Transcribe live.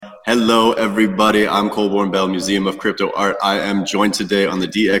Hello, everybody. I'm Colborn Bell, Museum of Crypto Art. I am joined today on the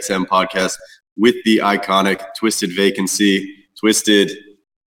DXM podcast with the iconic Twisted Vacancy. Twisted,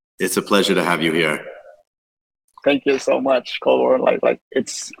 it's a pleasure to have you here. Thank you so much, Colborn.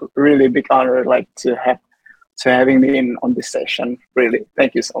 It's really big honor, having me on this session. Really,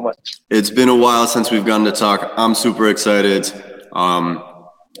 thank you so much. It's been a while since we've gotten to talk. I'm super excited.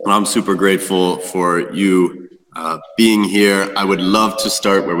 I'm super grateful for you being here. I would love to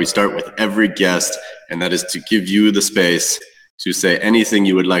start where we start with every guest, and that is to give you the space to say anything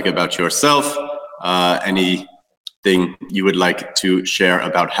you would like about yourself, anything you would like to share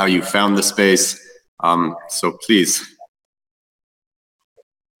about how you found the space. So please.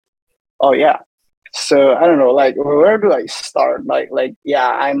 Oh yeah. So I don't know, where do I start?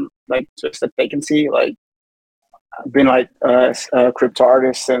 I'm Twisted Vacancy. I've been a crypto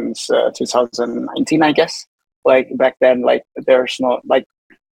artist since 2019, I guess. Back then, there's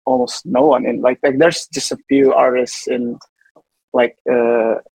almost no one in there's just a few artists in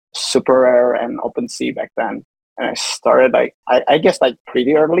Super Rare and OpenSea back then, and I started I guess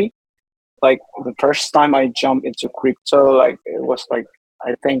pretty early. The first time I jumped into crypto, it was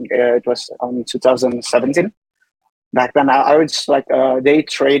I think it was 2017. Back then, I was day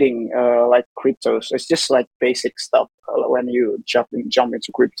trading cryptos. It's just basic stuff when you jump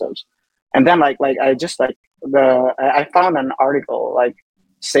into cryptos. And then I found an article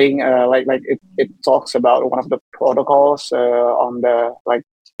saying it talks about one of the protocols on the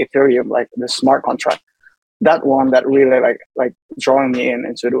Ethereum, the smart contract. That one that really drawing me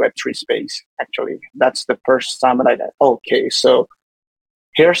into the Web3 space. Actually, that's the first time that I thought, okay, so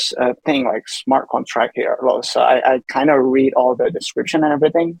here's a thing like smart contract here. So I kind of read all the description and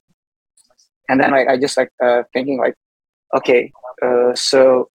everything, and then I just thinking okay,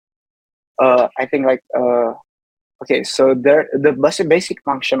 so I think okay, so the basic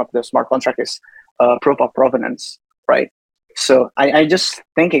function of the smart contract is proof of provenance, right? So I just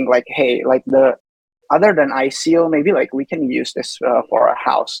thinking hey, the other than ICO, maybe we can use this for a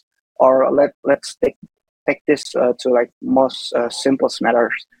house, or let's take this to most simplest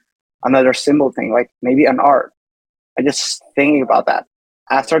matters. Another simple thing, maybe an art. I just thinking about that.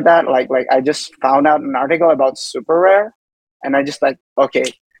 After that, I just found out an article about Super Rare, and I just okay,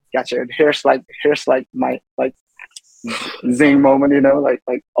 gotcha. Here's my zing moment,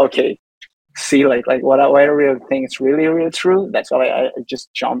 okay, see what I really think is really true. That's why I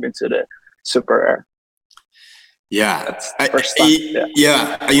just jump into the Super Rare. Yeah,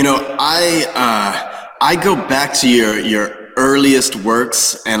 I go back to your earliest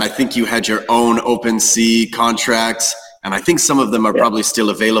works, and I think you had your own OpenSea contracts, and I think some of them are probably still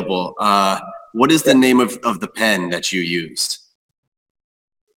available. What is the name of the pen that you used?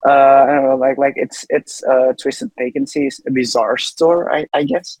 I don't know, it's Twisted Vacancy's Bizarre Store, I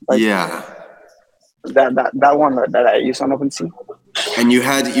guess. That one that I use on OpenSea. And you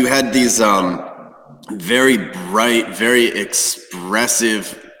had these very bright, very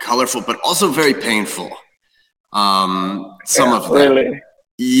expressive, colorful, but also very painful. Some of them. Really?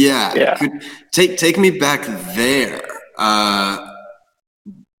 Yeah. Take me back there.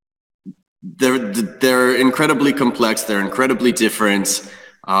 They're incredibly complex. They're incredibly different.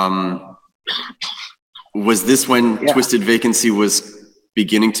 Was this when Twisted Vacancy was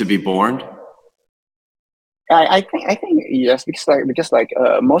beginning to be born? I think yes, because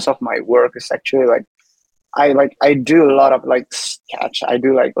most of my work is actually I do a lot of sketch. I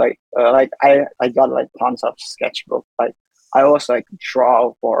do I got tons of sketchbook. I always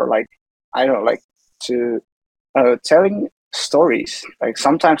draw for I don't know to telling stories.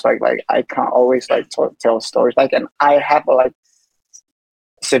 Sometimes I can't always tell stories. And I have a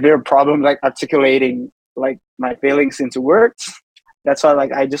severe problem articulating my feelings into words. That's why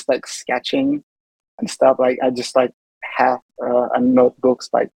I just sketching and stuff. I just have a notebooks,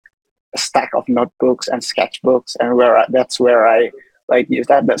 a stack of notebooks and sketchbooks, and that's where I use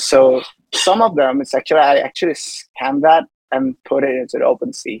that. But so some of them, it's actually I actually scan that and put it into the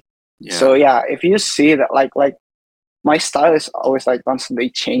OpenSea. Yeah. So yeah, if you see that my style is always constantly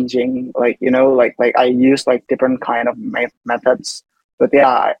changing. I use different kind of methods. But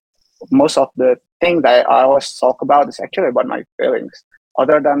yeah, most of the thing that I always talk about is actually about my feelings.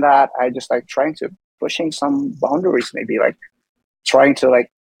 Other than that, I just trying to pushing some boundaries, maybe trying to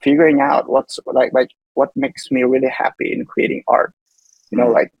figuring out what's what makes me really happy in creating art.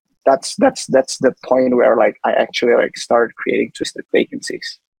 That's the point where I actually started creating Twisted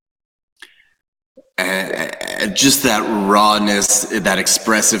Vacancies. Just that rawness, that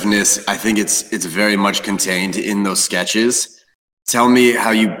expressiveness, I think it's very much contained in those sketches. Tell me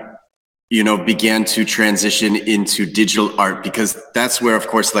how you began to transition into digital art, because that's where, of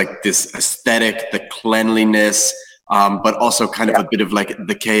course, like this aesthetic, the cleanliness, but also kind of a bit of like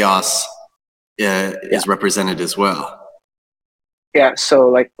the chaos is represented as well. Yeah. So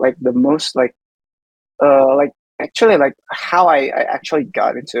like the most like actually like how I actually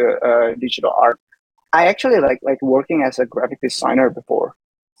got into digital art. I actually like working as a graphic designer before.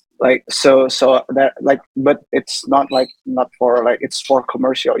 Like so that like, but it's not for like, it's for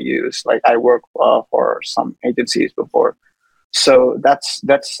commercial use. Like I work for some agencies before, so that's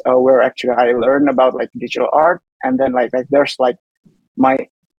where actually I learned about like digital art. And then like there's my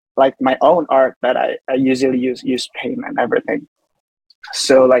my own art that I usually use paint and everything.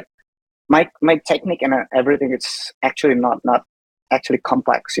 So like my technique and everything, it's actually not actually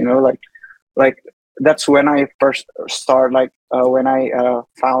complex, like that's when I first start, like when I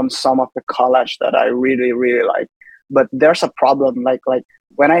found some of the collage that I really like. But there's a problem, like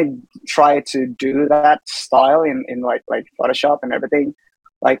when I try to do that style in like Photoshop and everything,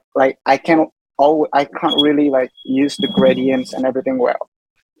 like I can't really like use the gradients and everything well.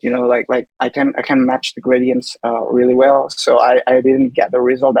 Like I can match the gradients really well, so I didn't get the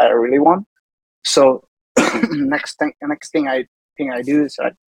result that I really want. So next thing I think I do is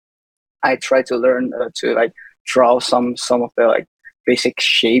I try to learn to like draw some of the like basic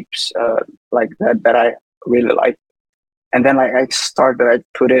shapes like that I really like. And then like I started, I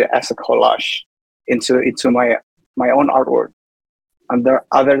put it as a collage into my own artwork. And there,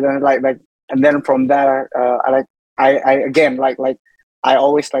 other than like and then from there I again like I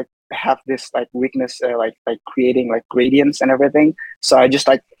always like have this like weakness, like creating like gradients and everything. So I just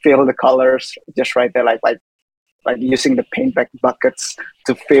like fill the colors just right there, like using the paint buckets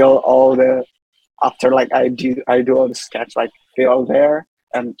to fill all the, after like I do all the sketch, like fill there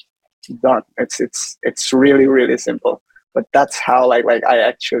and done. It's really simple. But that's how like I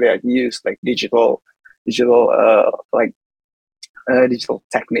actually like use like digital digital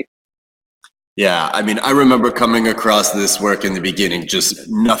technique. Yeah, I mean, I remember coming across this work in the beginning, just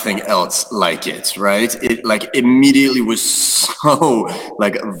nothing else like it, right? It like immediately was so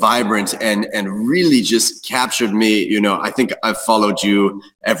like vibrant and really just captured me. I think I've followed you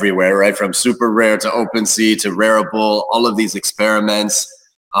everywhere, right? From Super Rare to OpenSea to Rareable, all of these experiments.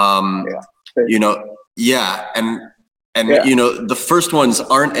 Yeah. Yeah, and Yeah. the first ones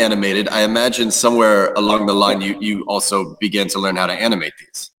aren't animated. I imagine somewhere along the line you also began to learn how to animate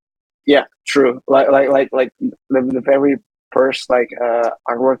these. Yeah, true. Like the very first like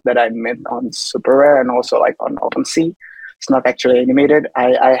artwork that I made on Super Rare and also like on OpenSea, it's not actually animated.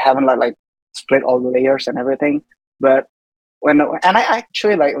 I haven't like split all the layers and everything. But and I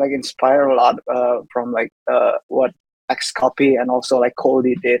actually like inspire a lot from like what Xcopy and also like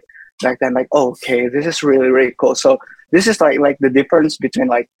Cody did back then. Like, oh, okay, this is really cool. So this is like the difference between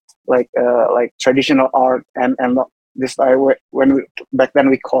like traditional art and this, like when we back then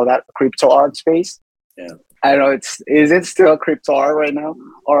we call that crypto art space. Yeah. I don't know, is it still crypto art right now,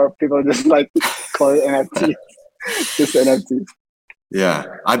 or people just like call it NFT? Just NFT. Yeah,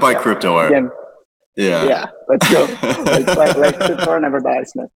 I buy crypto art. Again, Yeah. let's go. like crypto art never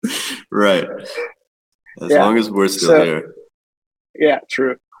dies, man. Right. As long as we're still here. Yeah,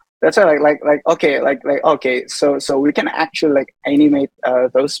 true. That's why like okay, like okay, so we can actually like animate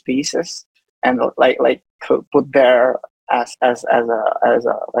those pieces and like put there as a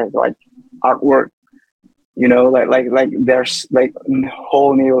like artwork. Like there's like a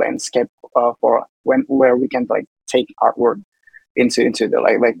whole new landscape for where we can like take artwork into the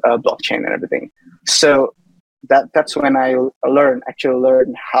like blockchain and everything. So that's when I actually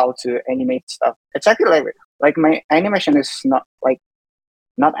learn how to animate stuff. It's actually like my animation is not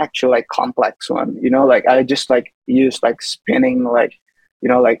actually like complex one. Like I just like use like spinning, like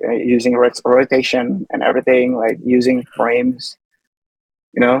like using rotation and everything, like using frames.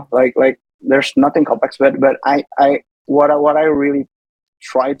 Like there's nothing complex. But what I really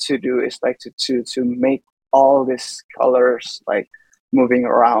try to do is like to make all these colors like moving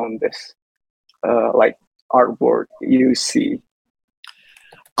around this like artboard you see.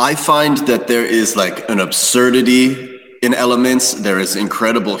 I find that there is like an absurdity in elements. There is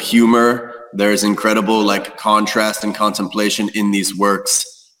incredible humor. There is incredible like contrast and contemplation in these works.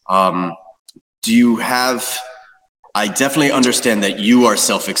 Do you have, I definitely understand that you are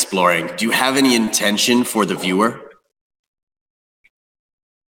self-exploring. Do you have any intention for the viewer?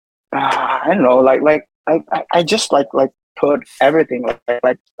 I don't know, like I just like put everything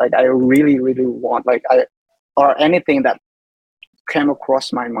like I really want, like I, or anything that came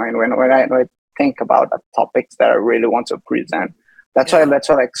across my mind when I think about the topics that I really want to present. That's why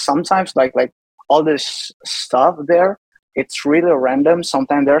like sometimes like all this stuff there, it's really random.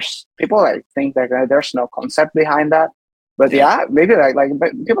 Sometimes there's people like think that there's no concept behind that, but yeah, maybe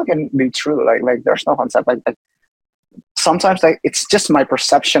but people can be true. Like there's no concept. Like sometimes like it's just my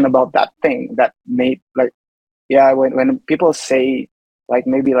perception about that thing that made like yeah. When people say like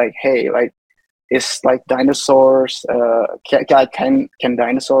maybe like hey like is like dinosaurs can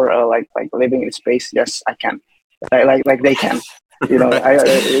dinosaur like living in space? Yes, I can. Like they can. You know, Right. I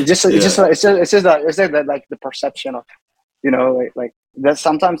it just it's Yeah. just it's just that like the perception of like that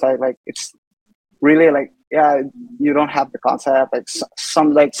sometimes I like it's really like yeah you don't have the concept like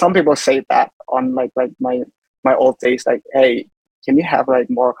some people say that on like my old days like hey can you have like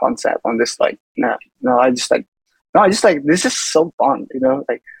more concept on this like no I just like no I just like this is so fun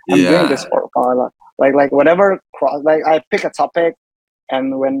like I'm doing this Yeah. for fun like whatever cross like I pick a topic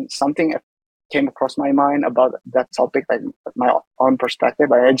and when something came across my mind about that topic like my own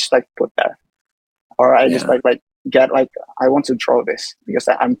perspective I just like put that or I just Yeah. like get like I want to draw this because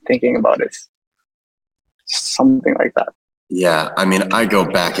I'm thinking about it something like that. Yeah, I mean, I go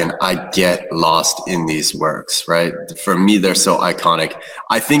back and I get lost in these works, right? For me, they're so iconic.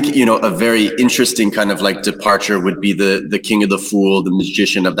 I think, a very interesting kind of like departure would be the King of the Fool, the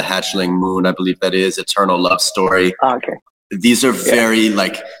Magician of the Hatchling Moon, I believe that is, Eternal Love Story. Okay. These are Yeah. very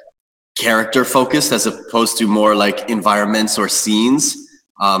like character focused as opposed to more like environments or scenes.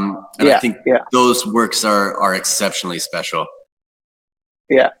 And I think those works are exceptionally special.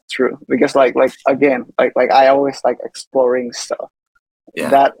 Yeah, true. Because like again, like I always like exploring stuff. Yeah.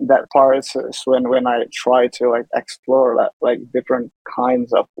 That part is when I try to like explore that like different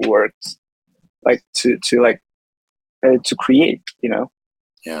kinds of works, like to like to create.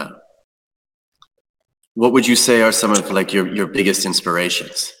 Yeah. What would you say are some of like your biggest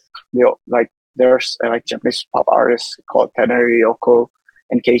inspirations? Like there's like Japanese pop artists called Teneri Yoko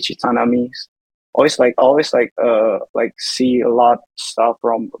and Keiichi Tanami. Always like see a lot of stuff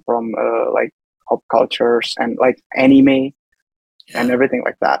from like pop cultures and like anime and everything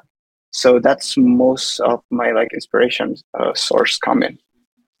like that. So that's most of my like inspiration source come in.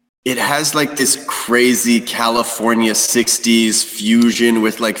 It has like this crazy California 60s fusion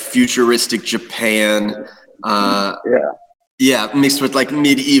with like futuristic Japan. Yeah, mixed with like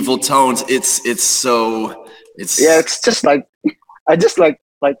medieval tones. It's It's just like I just like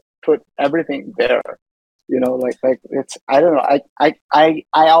put everything there. Like it's I don't know.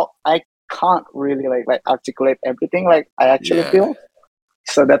 I can't really like articulate everything like I actually feel.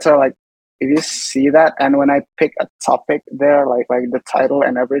 So that's why like if you see that and when I pick a topic there like the title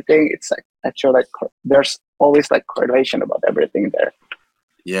and everything it's like actually like there's always like correlation about everything there.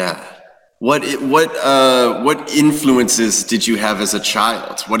 Yeah. What influences did you have as a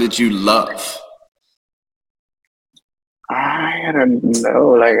child? What did you love? I don't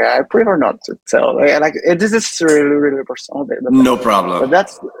know. Like I prefer not to tell. This is really personal. No problem. But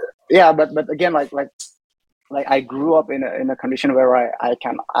that's yeah. But again, like I grew up in a condition where I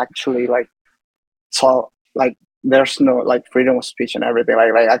can actually like talk. Like there's no like freedom of speech and everything.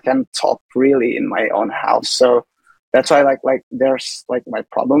 Like I can talk freely in my own house. So that's why like there's like my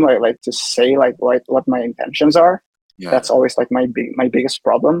problem. I like to say like what my intentions are. Yeah. That's always like my biggest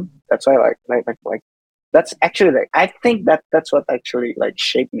problem. That's why like that's actually like I think that's what actually like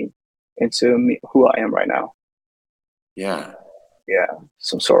shaped me into who I am right now. Yeah. Yeah,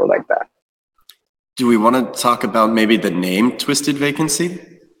 some sort of like that. Do we want to talk about maybe the name Twisted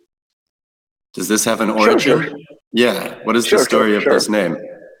Vacancy? Does this have an origin? Sure. Yeah. What is the story of this name?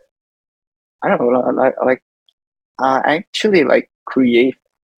 I don't know. Like I actually like create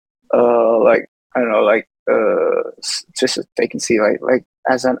like I don't know like just a vacancy like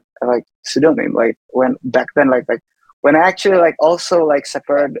as an like pseudonym like when back then like when I actually like also like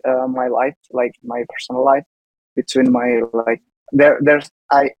separate my life like my personal life between my like there's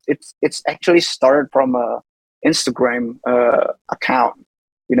I it's actually started from a Instagram account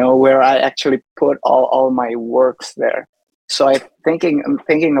where I actually put all my works there. So I'm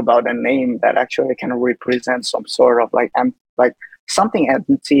thinking about a name that actually can represent some sort of like like something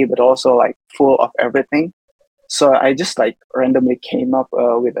empty but also like full of everything. So I just like randomly came up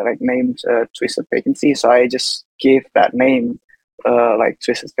with like named Twisted Vacancy. So I just gave that name like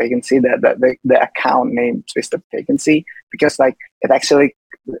Twisted Vacancy, that the account name Twisted Vacancy, because like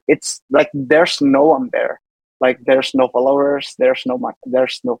it's like there's no one there, like there's no followers, there's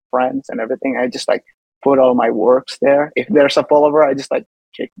no friends and everything. I just like put all my works there. If there's a follower, I just like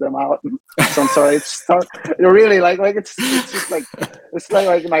kick them out. So I'm sorry, it's not really like it's just like it's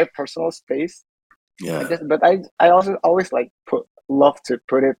like my personal space. Yeah. But I also always like love to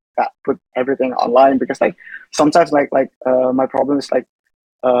put everything online because like sometimes like my problem is like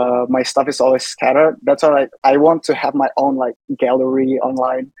my stuff is always scattered. That's why like I want to have my own like gallery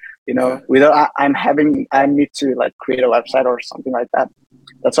online, Yeah. without I need to like create a website or something like that.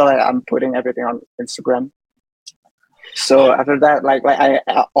 That's why I'm putting everything on Instagram. So after that, like I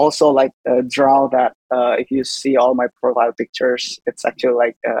also like draw that. If you see all my profile pictures, it's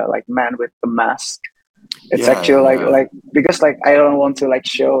actually like man with the mask. It's Yeah, actually yeah. like because like I don't want to like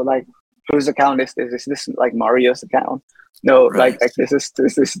show like whose account is this? Is this like Mario's account? No, Right. like this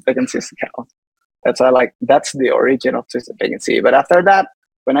is Vacancy's account. That's why like that's the origin of Twisted Vacancy. But after that,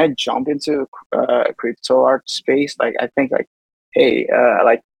 when I jump into crypto art space, like I think like, hey,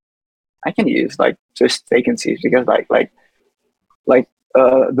 like I can use like Twisted Vacancies because like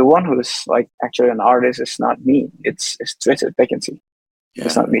the one who's like actually an artist is not me. It's Twisted Vacancy.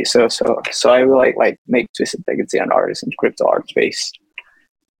 It's Yeah. not me. So I will like make Twisted Vacancy an artist in crypto art space.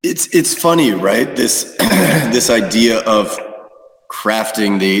 It's funny, right? This this idea of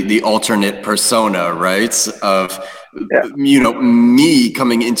crafting the alternate persona, right? Of Yeah, me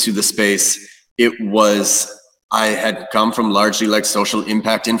coming into the space, it was I had come from largely like social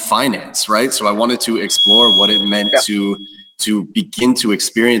impact in finance, right? So I wanted to explore what it meant yeah, to begin to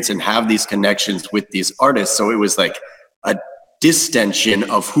experience and have these connections with these artists. So it was like a distension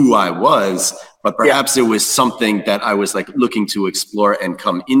of who I was, but yeah, perhaps it was something that I was like looking to explore and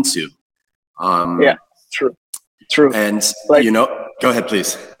come into. yeah. True, true. And Like go ahead,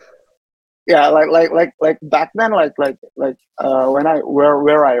 please. yeah, like back then, when I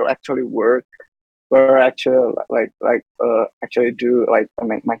where I actually work, where I actually actually do like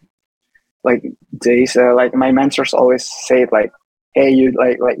my like days, like my mentors always say like, hey, you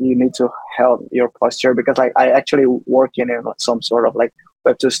like you need to help your posture because like I actually work in some sort of like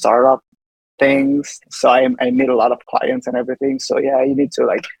Web2 startup Yeah, things, so I meet a lot of clients and everything. So yeah, you need to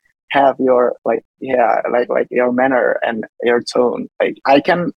like have your like yeah like your manner and your tone. Like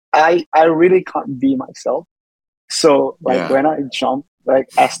I really can't be myself. So like yeah, when I jump like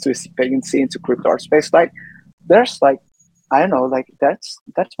as to vacancy into crypto art space, like there's like I don't know, like that's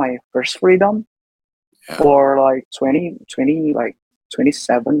my first freedom yeah, for like 20 like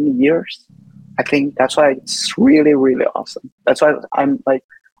 27 years. I think that's why it's really really awesome. That's why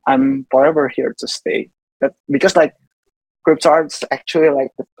I'm forever here to stay. That because like crypto art's actually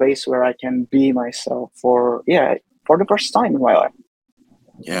like the place where I can be myself for for the first time in my life.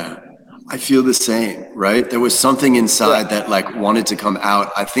 yeah. I feel the same, right? There was something Yeah, inside that like wanted to come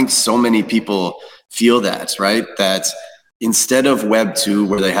out. I think so many people feel that, right? That instead of Web 2,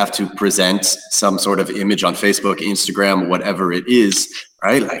 where they have to present some sort of image on Facebook, Instagram, whatever it is,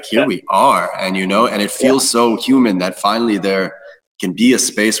 right? Like here yeah, we are. And, and it yeah. feels so human that finally there can be a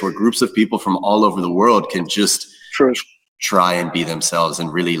space where groups of people from all over the world can just True. try and be themselves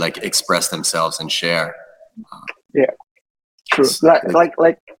and really like express themselves and share. Yeah. True. It's Like like,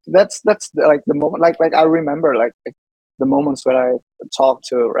 like like like the moment like I remember like the moments when I talked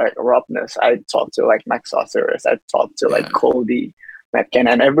to like Robness, I talked to like Max Osiris, I talked to like yeah, Cody, Metken,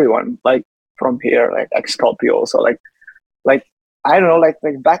 and everyone like from here, like Scorpio. So like I don't know, like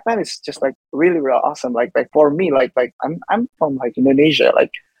back then it's just like really really awesome. Like for me, like I'm from like Indonesia. Like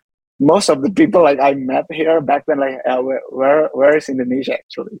most of the people like I met here back then, like where is Indonesia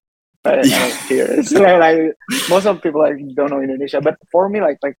actually? yeah, Here it's like most of the people like don't know Indonesia, but for me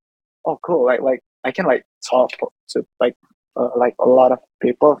like oh cool, like I can like talk to like a lot of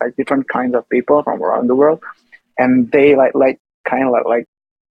people, like different kinds of people from around the world, and they like kind of like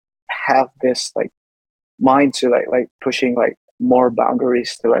have this like mind to like pushing like more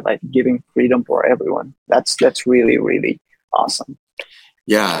boundaries to like giving freedom for everyone. That's really really awesome.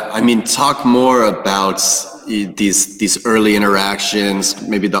 yeah. I mean, talk more about these early interactions,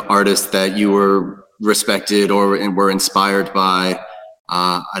 maybe the artists that you were respected or and were inspired by.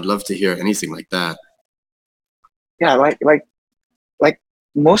 I'd love to hear anything like that. Yeah, like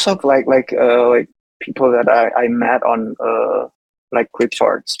most of like people that I met on like crypto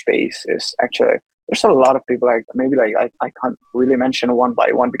art space is actually there's a lot of people like maybe like I can't really mention one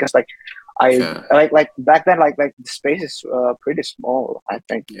by one because like I Yeah, like back then like the space is pretty small I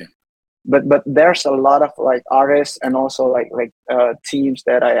think, yeah, but there's a lot of like artists and also like teams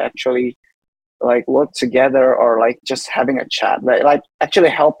that I actually like work together or like just having a chat like actually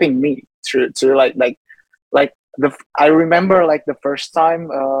helping me to like I remember like the first time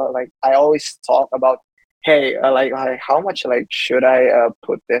like I always talk about hey like how much like should I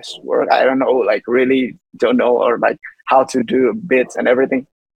put this work, I don't know, like really don't know, or like how to do bits and everything.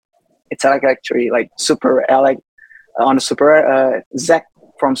 It's like actually like super like on super Zach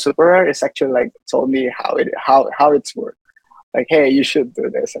from Super Rare is actually like told me how it's work, like hey you should do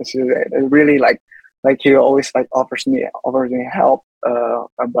this and should, and really like like he always like offers me help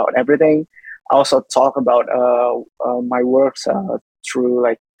about everything. I also talk about my works through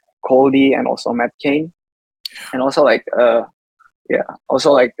like Coldy and also Matt Kane, and also like yeah,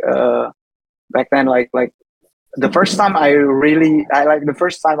 also like back then like the first time the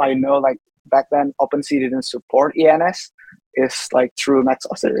first time I know like back then OpenSea didn't support ENS is like through Max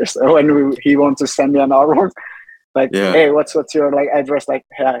Osiris when he wants to send me an artwork like, Yeah. hey, what's your like address? Like,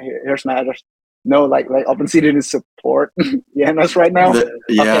 yeah, here's my address. No, like OpenSea didn't support ENS right now.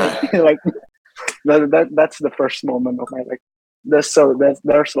 Yeah. Okay, like that's the first moment of my like. There's a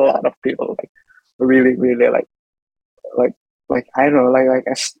lot of people like really like like I don't know like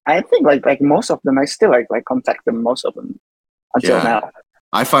I think like most of them I still like contact them, most of them until Yeah. now.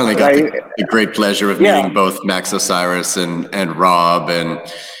 I finally got the great pleasure of meeting both Max Osiris and Rob, and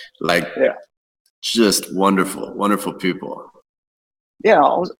like just wonderful people. Yeah,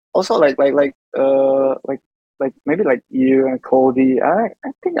 also like maybe like you and Cody. I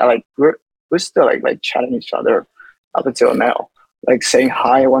think we're still like chatting each other up until now, like saying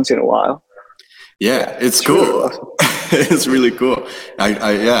hi once in a while. Yeah, it's cool. Really awesome. It's really cool.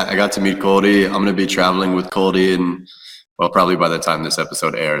 I got to meet Cody. I'm gonna be traveling with Cody, and well, probably by the time this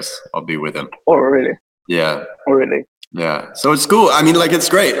episode airs, I'll be with him. Oh, really? Yeah. Oh, really? Yeah. So it's cool. I mean, like, it's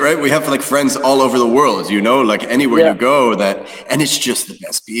great, right? We have like friends all over the world, you know, like anywhere you go and it's just the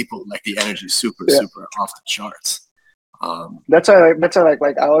best people. Like the energy is super off the charts. That's why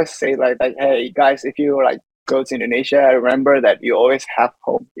like I always say like hey guys, if you like go to Indonesia, remember that you always have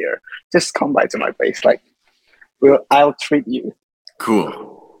home here. Just come by to my place. Like I'll treat you.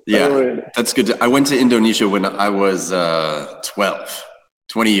 Cool. Yeah. Oh, really? That's good. I went to Indonesia when I was 12,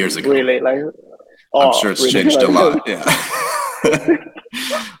 20 years ago. Really? Like I'm sure it's changed a lot. Yeah.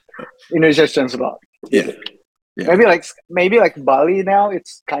 Indonesia's changed a lot. Yeah. Maybe like Bali now,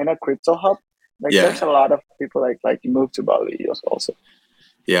 it's kind of crypto hub. Like there's a lot of people like move to Bali also.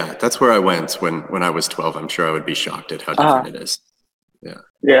 Yeah, that's where I went when I was 12. I'm sure I would be shocked at how different it is. Yeah.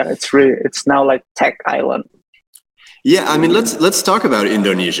 Yeah, it's now like tech island. Yeah, I mean, let's talk about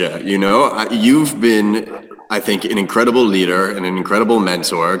Indonesia. You know, you've been, I think, an incredible leader and an incredible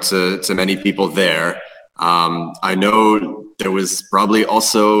mentor to many people there. I know there was probably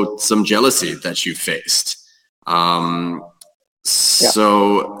also some jealousy that you faced.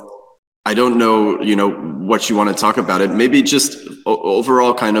 So I don't know, you know, what you want to talk about it. Maybe just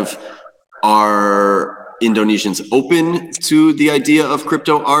overall kind of, are Indonesians open to the idea of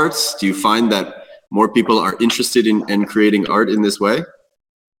crypto arts? Do you find that more people are interested in creating art in this way?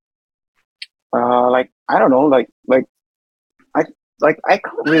 Like I don't know, like I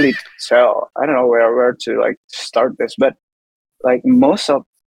can't really tell. I don't know where to like start this, but like most of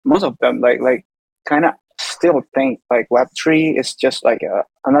them like kind of still think like Web3 is just like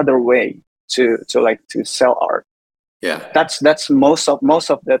another way to sell art. Yeah, that's most of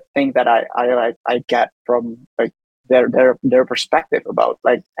the thing that I get from like their perspective about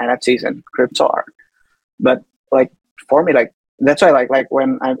like NFTs and crypto art. But like for me, like that's why like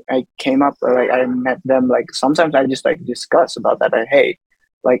when I came up, like I met them, like sometimes I just like discuss about that. Like, hey,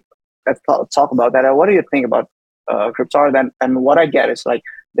 like let's talk about that. What do you think about crypto art? And what I get is like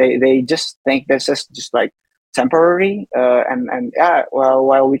they just think this is just like temporary. And yeah,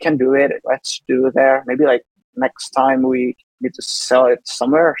 well we can do it. Let's do it there. Maybe like next time we need to sell it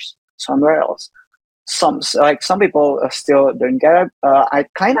somewhere else. Some people still don't get it. I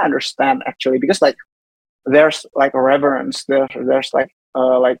kind of understand actually, because like there's like a reverence, there's like a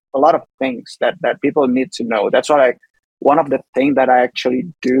lot of things that people need to know. That's why like one of the things that I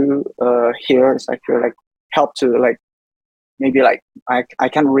actually do here is actually like help to like maybe like I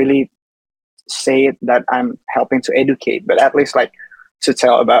can't really say it that I'm helping to educate, but at least like to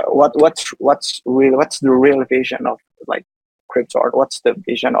tell about what's the real vision of like crypto art, what's the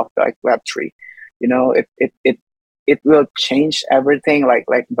vision of like Web3. You know, it will change everything, like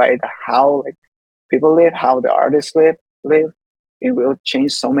by the how like people live, how the artists live. It will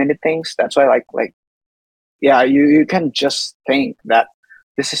change so many things. That's why like yeah, you can just think that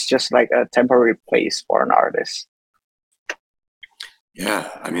this is just like a temporary place for an artist. Yeah,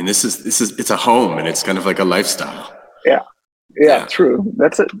 I mean, this is it's a home, and it's kind of like a lifestyle. Yeah, true.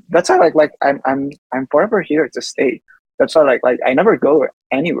 That's it. That's why like I'm forever here to stay. That's why like I never go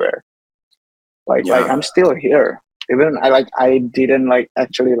anywhere. Like I'm still here. Even I didn't like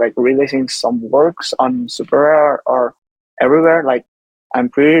actually like releasing some works on Super Rare or everywhere. Like I'm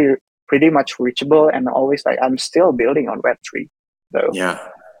pretty much reachable, and always like I'm still building on Web3 though. Yeah.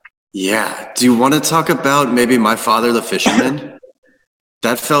 Do you want to talk about maybe My Father the Fisherman?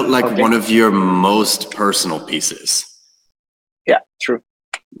 That felt like one of your most personal pieces. Yeah, true.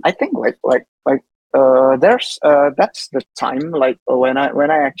 I think like there's that's the time like when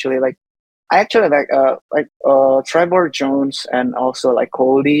I actually like Trevor Jones and also like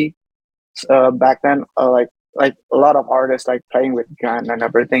Cody back then like a lot of artists like playing with gun and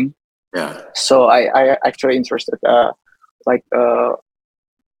everything. Yeah. So I actually interested like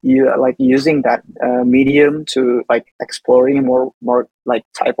you like using that medium to like exploring more like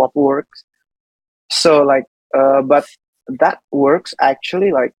type of works. So like but that works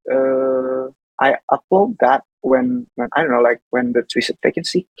actually like I upload that when I don't know like when the Twisted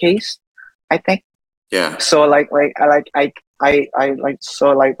Vacancy case, I think. Yeah. So I like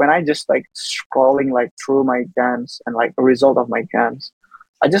so like when I just like scrolling like through my GANs and like a result of my GANs,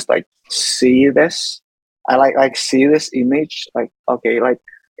 I just like see this. I like see this image like okay like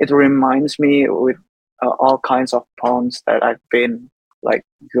it reminds me with all kinds of ponds that I've been like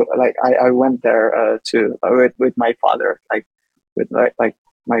like I went there to with my father with like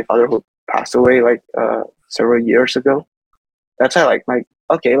my father who passed away like several years ago. That's how like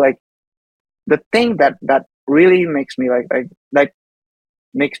okay like the thing that really makes me like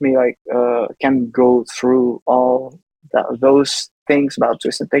makes me like can go through all those things about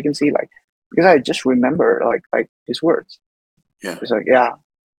Twisted Vacancy like because I just remember like his words. Yeah. It's like yeah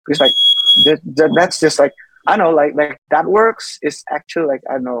because like that's just like I know like that works is actually like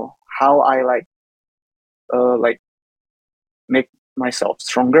I know how I like make myself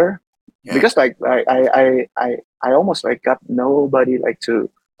stronger Yeah. because like I almost like got nobody like to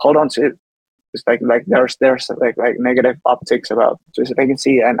hold on to. It's like there's like negative optics about Twisted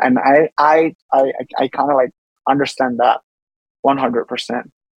Vacancy, and I kind of like understand that 100%.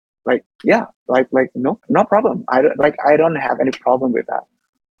 Like yeah, like no problem. I don't have any problem with that.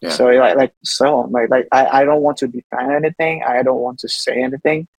 Yeah. So like so like I don't want to defend anything. I don't want to say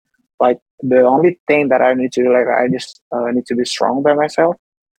anything. Like the only thing that I need to do, like I just need to be strong by myself.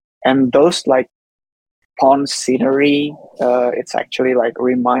 And those like pond scenery, it's actually like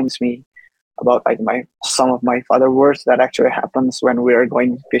reminds me about like my some of my father words that actually happens when we are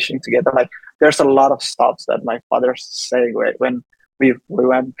going fishing together. Like there's a lot of stops that my father say when we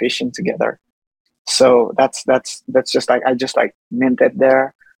went fishing together. So that's just like I just like mint it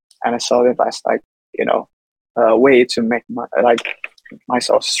there, and I saw it as like you know a way to make my like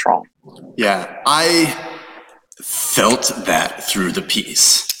myself strong. Yeah. I felt that through the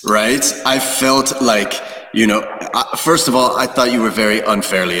piece, right? I felt like, first of all, I thought you were very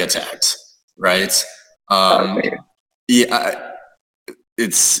unfairly attacked, right? Um, Thank you. yeah,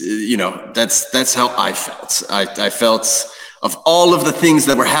 it's, that's how I felt. I felt of all of the things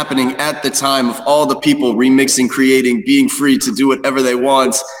that were happening at the time, of all the people remixing, creating, being free to do whatever they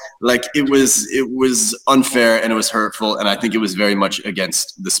want. Like it was unfair and it was hurtful, and I think it was very much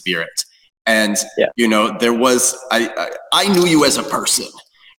against the spirit. And Yeah, there was I knew you as a person,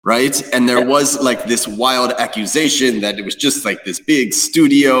 right? And there yeah, was like this wild accusation that it was just like this big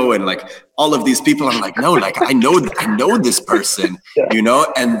studio and like all of these people. I'm like, no, like I know this person, yeah,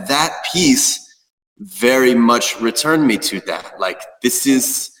 and that piece very much returned me to that. Like this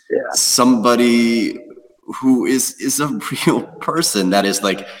is yeah, somebody who is a real person that is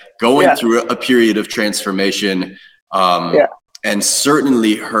like going yeah, through a period of transformation, yeah, and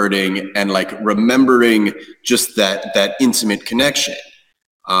certainly hurting and like remembering just that intimate connection.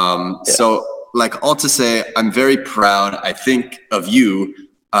 yeah. So like all to say, I'm very proud, I think, of you.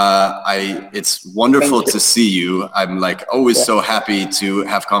 It's wonderful Thank you. to see you. I'm like always Yeah, so happy to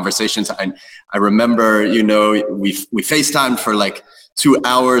have conversations. I remember, we FaceTimed for like 2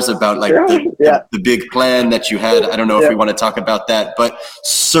 hours about like yeah, yeah, the big plan that you had. I don't know if yeah, we want to talk about that, but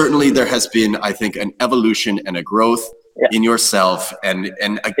certainly there has been, I think, an evolution and a growth yeah, in yourself. And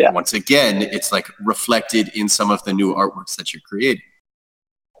yeah, once again, it's like reflected in some of the new artworks that you're creating.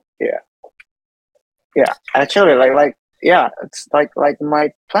 yeah, yeah. Actually, yeah, it's like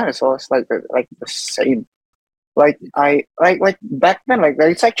my plan is always like the same. Like I like back then like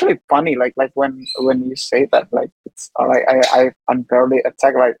it's actually funny like when you say that like it's like I unfairly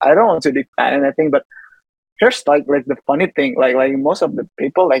attack like I don't want to defend anything but here's like the funny thing like most of the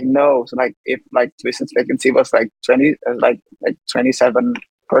people like knows like if like Twisted Vacancy was like 20 like 27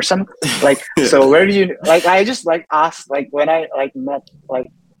 person like so where do you like I just like asked like when I like met like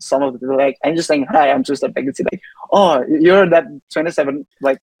some of the like I'm just saying hi I'm Twisted Vacancy like oh you're that 27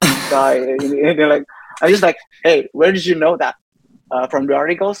 like guy and they're like I'm just like hey where did you know that from the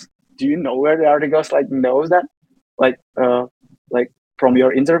articles do you know where the articles like knows that like like from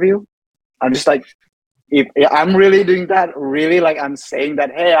your interview I'm just like if yeah, I'm really doing that, really like I'm saying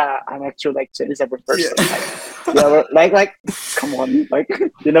that, hey, I'm actually like 27 person. Like, yeah, like, come on, like,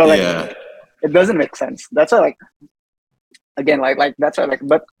 like Yeah. it doesn't make sense. That's why, like, again, like that's why, like,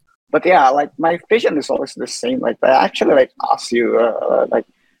 but but yeah, like my vision is always the same. Like I actually like ask you like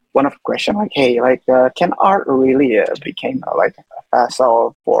one of the question like, hey, like can art really become like a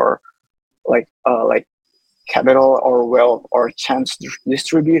vessel for like capital or wealth or chance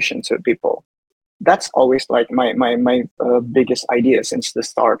distribution to people? That's always like my biggest idea since the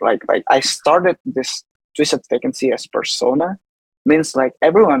start. Like I started this twisted vacancy as persona, means like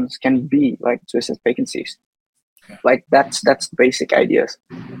everyone can be like twisted vacancies. Like that's basic ideas.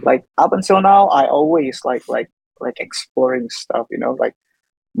 Like up until now, I always like exploring stuff. You know, like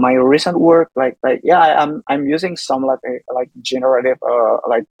my recent work, like yeah, I'm using some like generative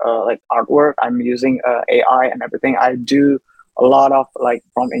like artwork. I'm using AI and everything. I do a lot of like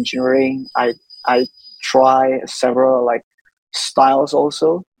prompt engineering. I try several like styles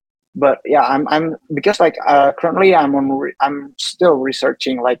also. But yeah, I'm because like currently I'm still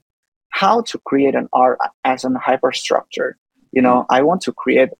researching like how to create an art as an hyperstructure. You know, I want to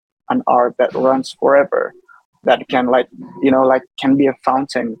create an art that runs forever, that can like like can be a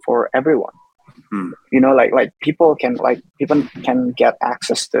fountain for everyone. Hmm. You know, like people can get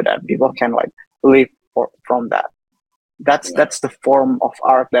access to that. People can like live from that. That's the form of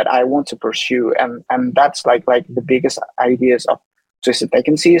art that I want to pursue, and that's like the biggest ideas of twisted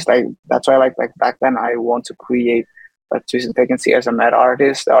vacancies. Like that's why like back then I want to create a twisted vacancy as a mad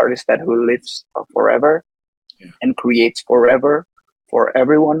artist, the artist that who lives forever and creates forever for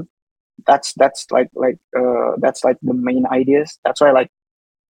everyone. That's that's like the main ideas. That's why like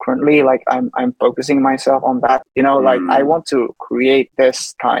currently like I'm focusing myself on that. You know, like I want to create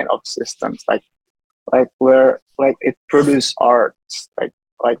this kind of systems like where like it produce art like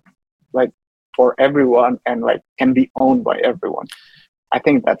like for everyone and like can be owned by everyone. I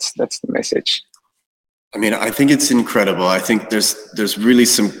think that's the message. I mean, I think it's incredible. I think there's really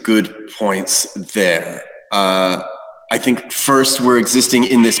some good points there. I think first we're existing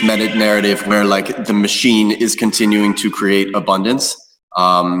in this meta narrative where like the machine is continuing to create abundance,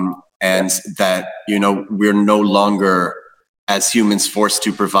 and that we're no longer as humans forced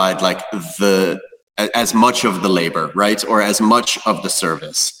to provide like as much of the labor, right, or as much of the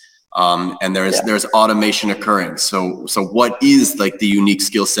service. And there's automation occurring. So what is like the unique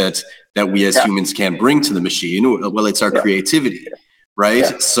skill set that we as humans can bring to the machine? Well, it's our creativity,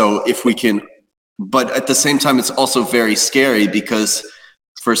 right? So if we can, but at the same time, it's also very scary because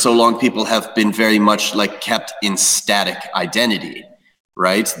for so long people have been very much like kept in static identity,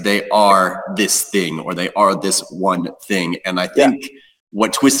 right? They are this thing or they are this one thing. And I think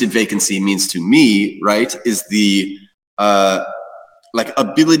what twisted vacancy means to me, right, is the like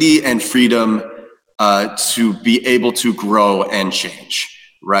ability and freedom to be able to grow and change,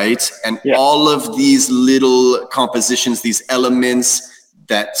 right? And all of these little compositions, these elements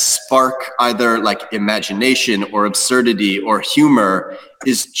that spark either like imagination or absurdity or humor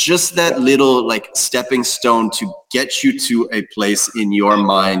is just that little like stepping stone to get you to a place in your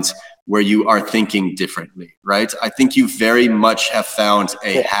mind where you are thinking differently, right? I think you very much have found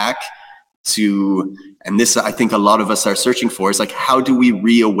a hack to, and this I think a lot of us are searching for, is like, how do we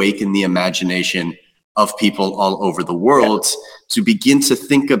reawaken the imagination of people all over the world to begin to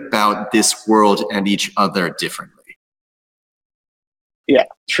think about this world and each other differently? Yeah,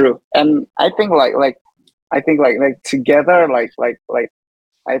 true. And I think like together I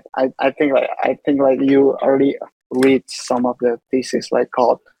think like you already read some of the thesis like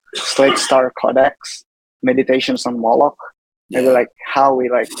called Slate Star Codex, Meditations on Moloch. Maybe like how we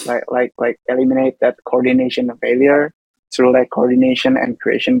like eliminate that coordination failure through like coordination and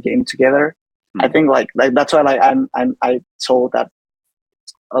creation game together. I think like that's why like I told that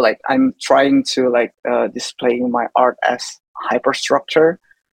like I'm trying to like displaying my art as hyperstructure.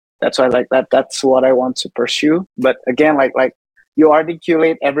 That's why like that's what I want to pursue. But again, like you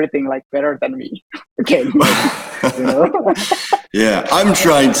articulate everything like better than me. Okay. You know? Yeah, I'm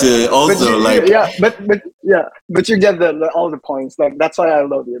trying to also but you get all the points. Like that's why I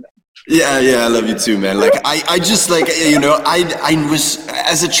love you, man. Yeah, I love you too, man. Like I just like, I was,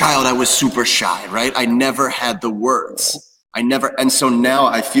 as a child, I was super shy, right? I never had the words. And so now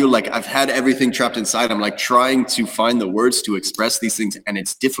I feel like I've had everything trapped inside. I'm like trying to find the words to express these things, and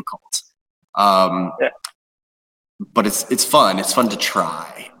it's difficult. But it's fun. It's fun to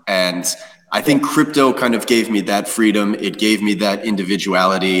try. And I think crypto kind of gave me that freedom. It gave me that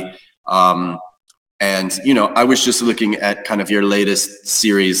individuality. And I was just looking at kind of your latest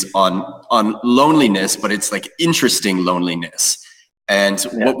series on loneliness, but it's like interesting loneliness. And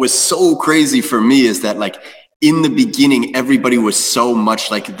what was so crazy for me is that like in the beginning, everybody was so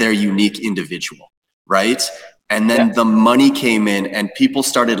much like their unique individual, right? And then the money came in and people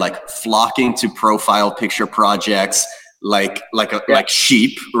started like flocking to profile picture projects. like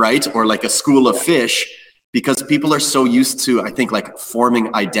sheep, right? Or like a school of fish, because people are so used to, I think, like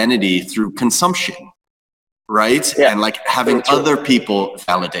forming identity through consumption, right? Yeah. And like having True. other people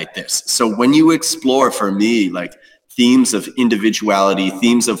validate this. So when you explore, for me, like themes of individuality,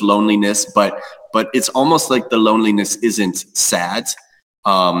 themes of loneliness, but it's almost like the loneliness isn't sad.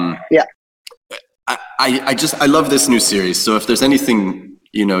 Yeah. I love this new series. So if there's anything,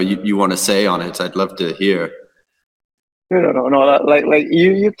 you want to say on it, I'd love to hear. No. Like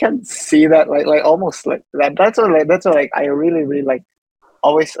you can see that like almost like that. That's what like I really like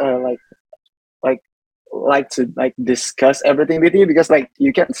always like to like discuss everything with you, because like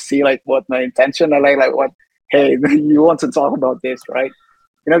you can see like what my intention and like what, hey, you want to talk about this, right?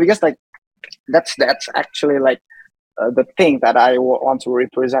 Because like that's actually like the thing that I want to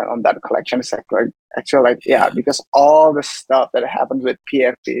represent on that collection is like actually like, yeah, because all the stuff that happens with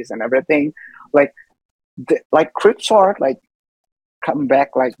PFPs and everything, like like crypto art like come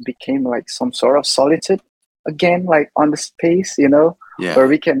back, like became like some sort of solitude again, like on the space, where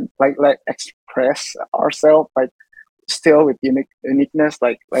we can like express ourselves like still with uniqueness,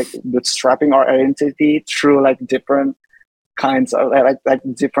 like bootstrapping our identity through like different kinds of like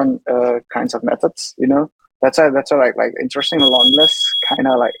different kinds of methods. That's why like interesting loneliness kind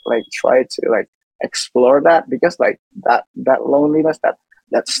of like try to like explore that, because like that loneliness,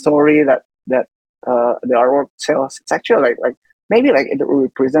 that story that the artwork tells, it's actually like maybe like it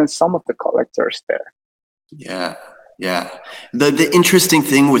represents some of the collectors there. Yeah. The interesting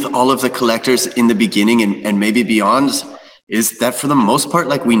thing with all of the collectors in the beginning and maybe beyond is that for the most part,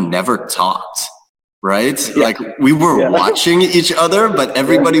 like we never talked, right? Yeah. Like we were watching each other, but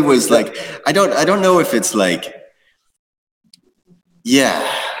everybody was like, I don't know if it's like,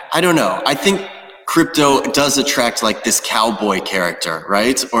 I don't know. I think crypto does attract like this cowboy character,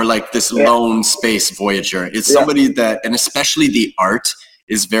 right? Or like this lone space voyager. It's somebody that, and especially the art,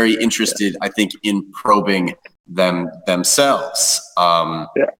 is very interested, I think, in probing themselves.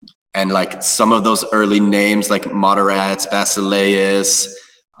 And like some of those early names like Moderats, Basileus,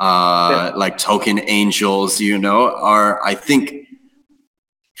 like Token Angels, are, I think,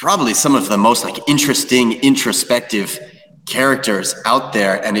 probably some of the most like interesting, introspective characters out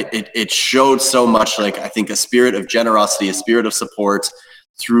there. And it showed so much, like, I think, a spirit of generosity, a spirit of support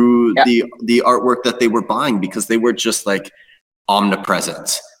through the artwork that they were buying, because they were just like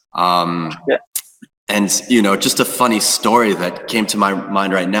omnipresent. And just a funny story that came to my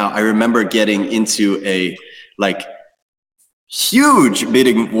mind right now. I remember getting into a like huge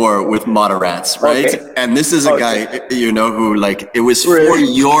bidding war with Moderats, right? And this is a guy, who like, it was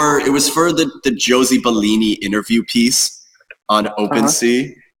for the Josie Bellini interview piece on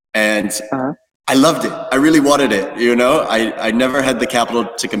OpenSea. And I loved it. I really wanted it. I never had the capital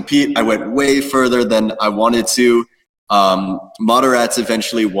to compete. I went way further than I wanted to. Moderats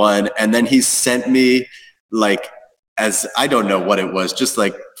eventually won, and then he sent me, like, as I don't know what it was, just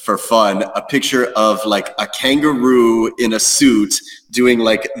like for fun, a picture of like a kangaroo in a suit doing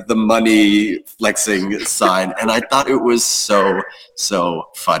like the money flexing sign, and I thought it was so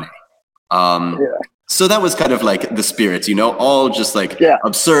funny. So that was kind of like the spirit, all just like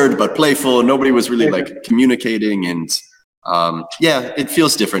absurd but playful. Nobody was really like communicating, and it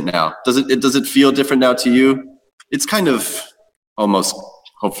feels different now. Does it feel different now to you? It's kind of almost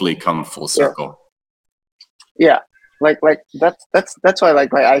hopefully come full circle. Like that's why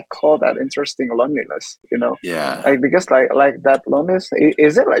like I call that interesting loneliness, like, because like that loneliness,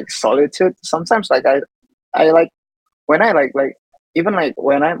 is it like solitude? Sometimes like I like when I like even like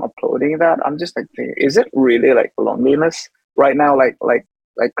when I'm uploading that, I'm just like thinking, is it really like loneliness right now? Like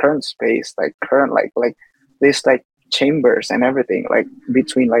current space, like current like this like chambers and everything, like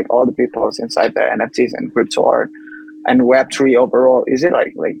between like all the people inside the NFTs and crypto art and Web3 overall, is it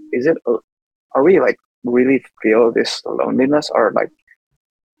like is it, are we like really feel this loneliness, or like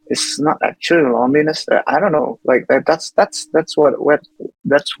it's not actually loneliness? I don't know, like that's what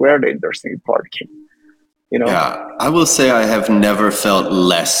that's where the interesting part came, I will say I have never felt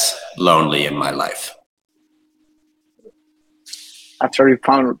less lonely in my life after you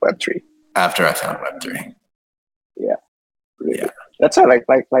found Web3. After I found Web3. That's why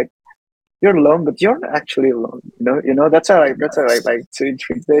like you're alone, but you're not actually alone. That's why like to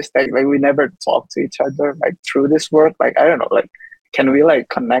treat this like we never talk to each other like through this work. Like I don't know, like can we like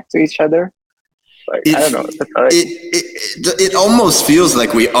connect to each other? Like I don't know. It almost feels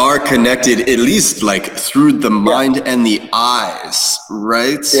like we are connected, at least like through the mind and the eyes,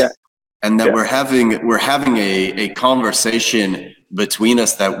 right? And that we're having a conversation between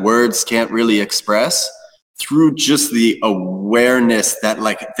us that words can't really express, through just the awareness that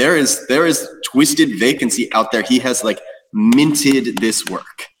like there is Twisted Vacancy out there. He has like minted this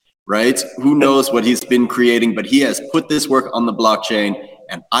work, right? Who knows what he's been creating, but he has put this work on the blockchain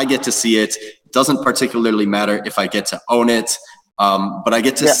and I get to see it. It doesn't particularly matter if I get to own it, but I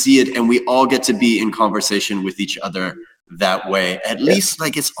get to see it, and we all get to be in conversation with each other that way. At least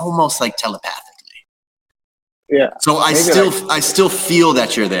like it's almost like telepathically. Yeah. So I still feel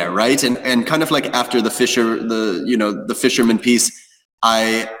that you're there, right? And kind of like after the fisherman piece,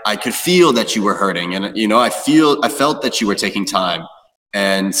 I could feel that you were hurting, and I felt that you were taking time,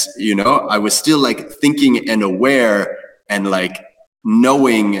 and I was still like thinking and aware and like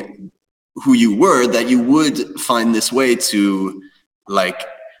knowing who you were, that you would find this way to like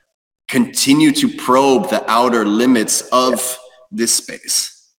continue to probe the outer limits of this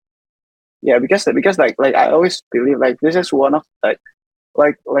space. Yeah, because like I always believe like this is one of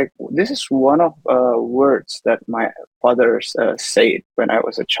this is one of words that my father said when I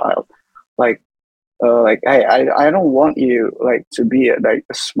was a child. I don't want you like to be like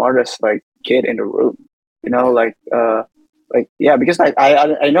the smartest like kid in the room, because like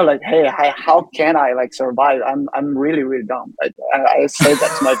I know like, hey, how can I like survive? I'm really really dumb. I say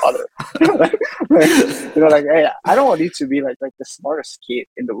that to my father. Hey, I don't want you to be like the smartest kid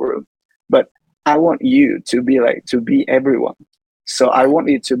in the room, but I want you to be everyone. So I want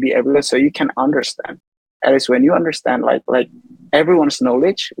you to be everyone so you can understand. At least when you understand, like everyone's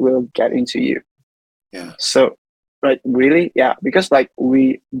knowledge will get into you. Yeah. So really, because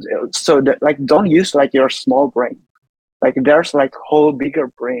don't use like your small brain. Like there's like whole bigger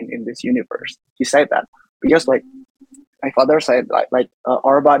brain in this universe. He said that because like my father said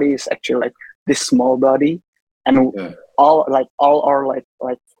our body is actually like this small body, and all our like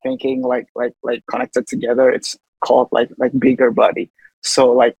thinking like connected together. It's called like bigger body.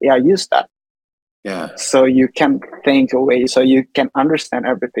 So use that. Yeah. So you can think away. So you can understand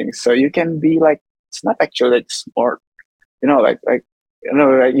everything. So you can be like, it's not actually like smart.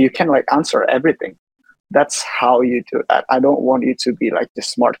 You can like answer everything. That's how you do that. I don't want you to be like the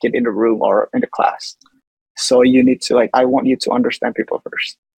smart kid in the room or in the class. So you need to I want you to understand people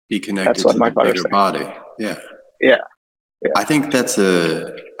first. Be connected to the bigger body. Yeah. Yeah. I think that's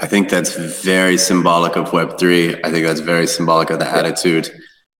very symbolic of Web3. I think that's very symbolic of the attitude.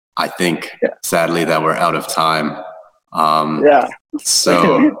 I think sadly that we're out of time.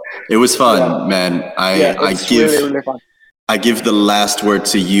 So it was fun, man. I give the last word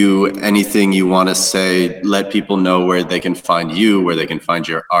to you. Anything you want to say, let people know where they can find you, where they can find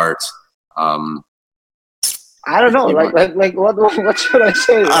your art. I don't know, what should I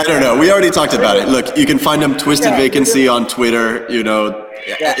say? I don't know. We already talked about it. Look, you can find them Twisted Vacancy on Twitter.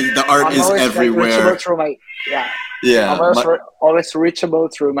 The art is everywhere. I'm always reachable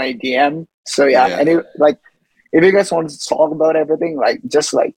through my DM. So and if you guys want to talk about everything,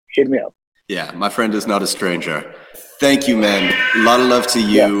 just hit me up. Yeah, my friend is not a stranger. Thank you, man. A lot of love to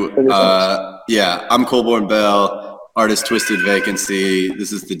you. I'm Colborn Bell, artist Twisted Vacancy.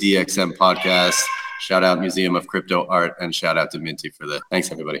 This is the DXM podcast. Shout out Museum of Crypto Art, and shout out to Minty for that.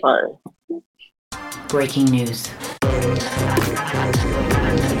 Thanks, everybody. All right. Breaking news.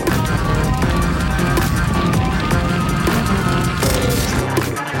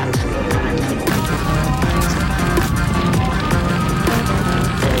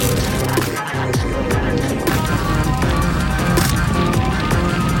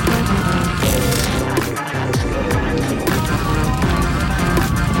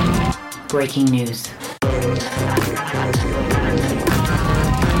 Breaking news.